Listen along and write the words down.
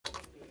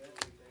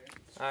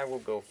I will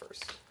go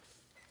first.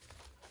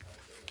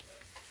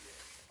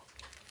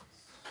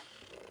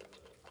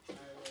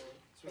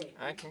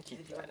 I can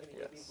keep that,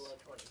 yes.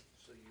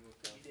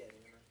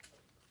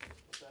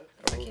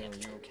 I can,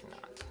 you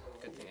cannot.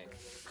 Good thing I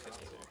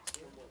couldn't either.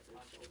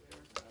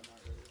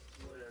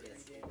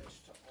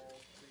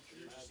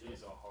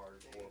 He's a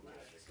hardcore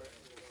magic.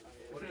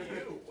 What are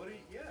you? What are you?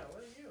 Yeah,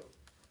 what are you?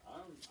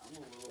 I'm a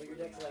little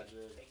bit of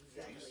magic.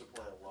 I used to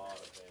play a lot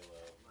of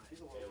Halo. He's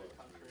a little bit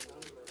country.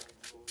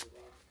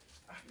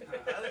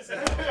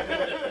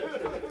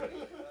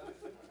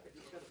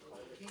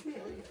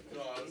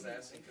 No, I was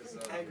asking because for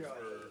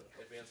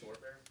Advanced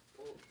Warfare,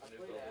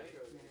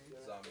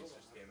 Zombies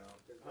just came out.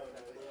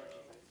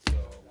 So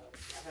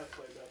I have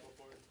played that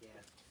before. Yeah.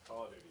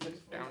 Call of Duty.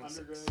 Down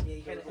 6. Yeah,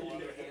 you kind of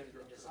hold your hands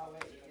and just.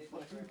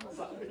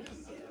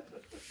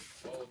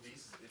 oh,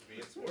 these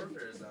Advanced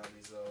Warfare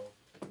zombies though,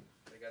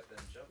 they got them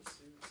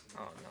jumpsuits.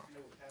 Oh no.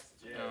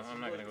 Yeah, No, I'm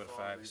not gonna go to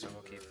 5, so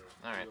we'll keep.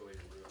 Alright. Really,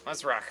 really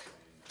Let's rock.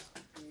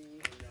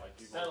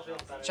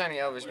 Shiny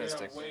Elvish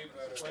Mystic.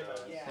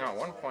 Yeah. No, at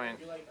one point,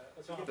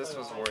 this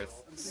was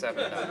worth $7.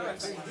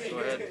 Go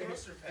ahead.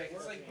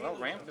 Well,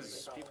 ramp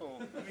is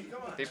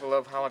people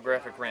love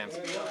holographic ramp.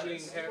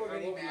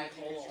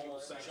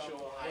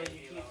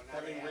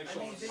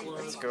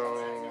 Let's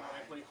go.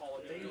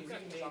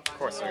 Of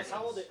course, sir.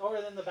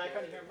 Or then the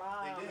background here,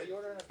 Mom, you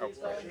ordering a Oh,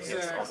 pizza? right.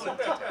 Yes, also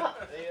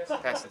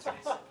pass the turn.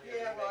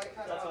 Yeah, well, I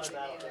kind That's of.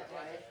 what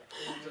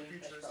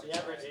I'm The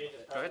average age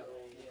is Go ahead.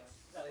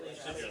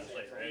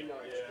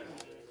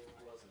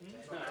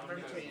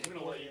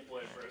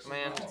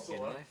 Man, getting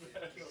away. I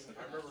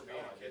remember being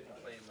a kid and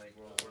playing like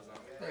World War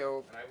Zombies,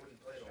 Hey-o. and I wouldn't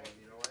play the one.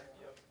 You know why?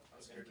 I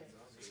was scared of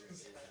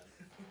zombies.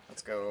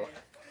 Let's go.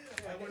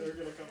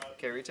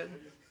 Okay, reach it.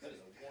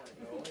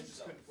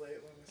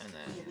 And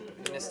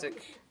then Mystic.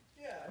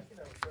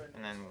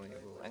 And then we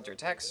will enter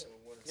attacks.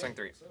 Swing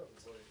 3.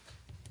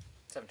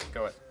 7.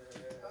 Go it.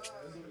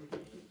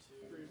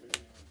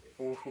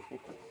 Ooh.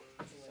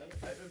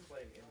 I've been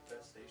playing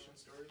Infestation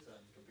Stories on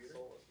computer.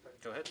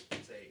 Go ahead.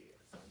 It's a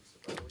zombie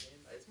survival game.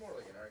 It's more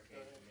like an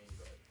arcade to me,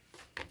 but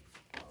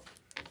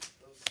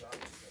those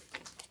zombies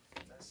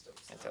have messed up.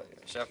 I tell you,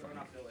 shuffling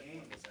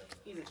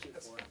He's a cute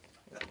boy.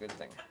 is a good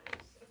thing.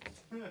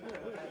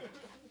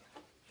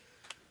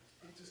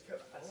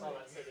 I saw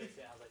that city,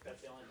 and I was like,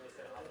 that's the only place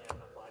that I have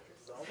enough black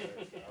results.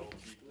 I will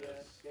keep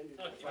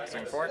this.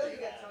 Swing 4.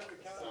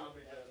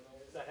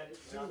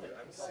 Dude,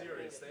 I'm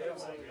serious. They have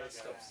some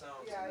messed up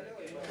sounds in that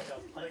game.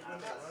 Like when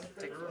they run,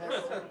 Take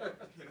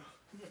you know.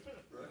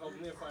 Help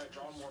me if I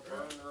draw more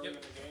burn early in the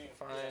game.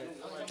 5.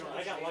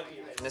 I got lucky.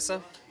 Nissa.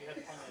 You had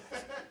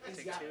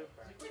He's got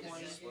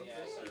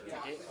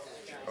 20.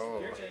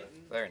 Oh,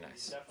 very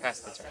nice. Pass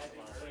the turn.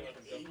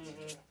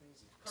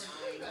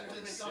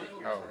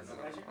 Oh.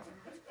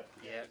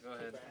 Yeah, go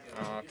ahead.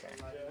 Oh, okay.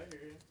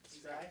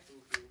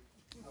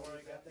 I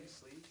already got these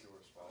sleeves.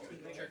 You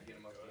can try to get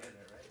them up the end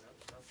there, right? No.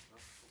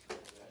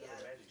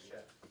 Magic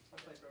shot.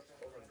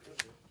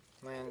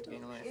 Land,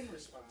 gain life.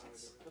 Is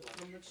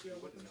there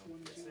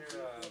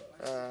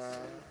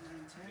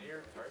near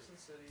Carson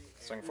City?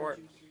 Swing 4.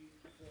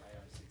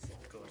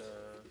 Go to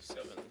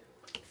 7.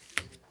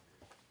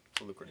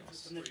 Lucrative.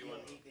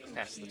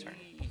 Pass the turn.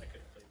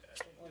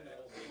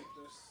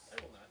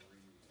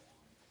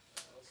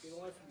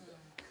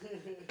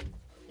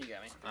 You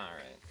got me.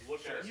 Alright.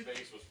 Look at his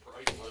face was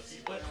priceless.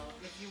 But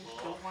if you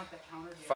don't want that counter,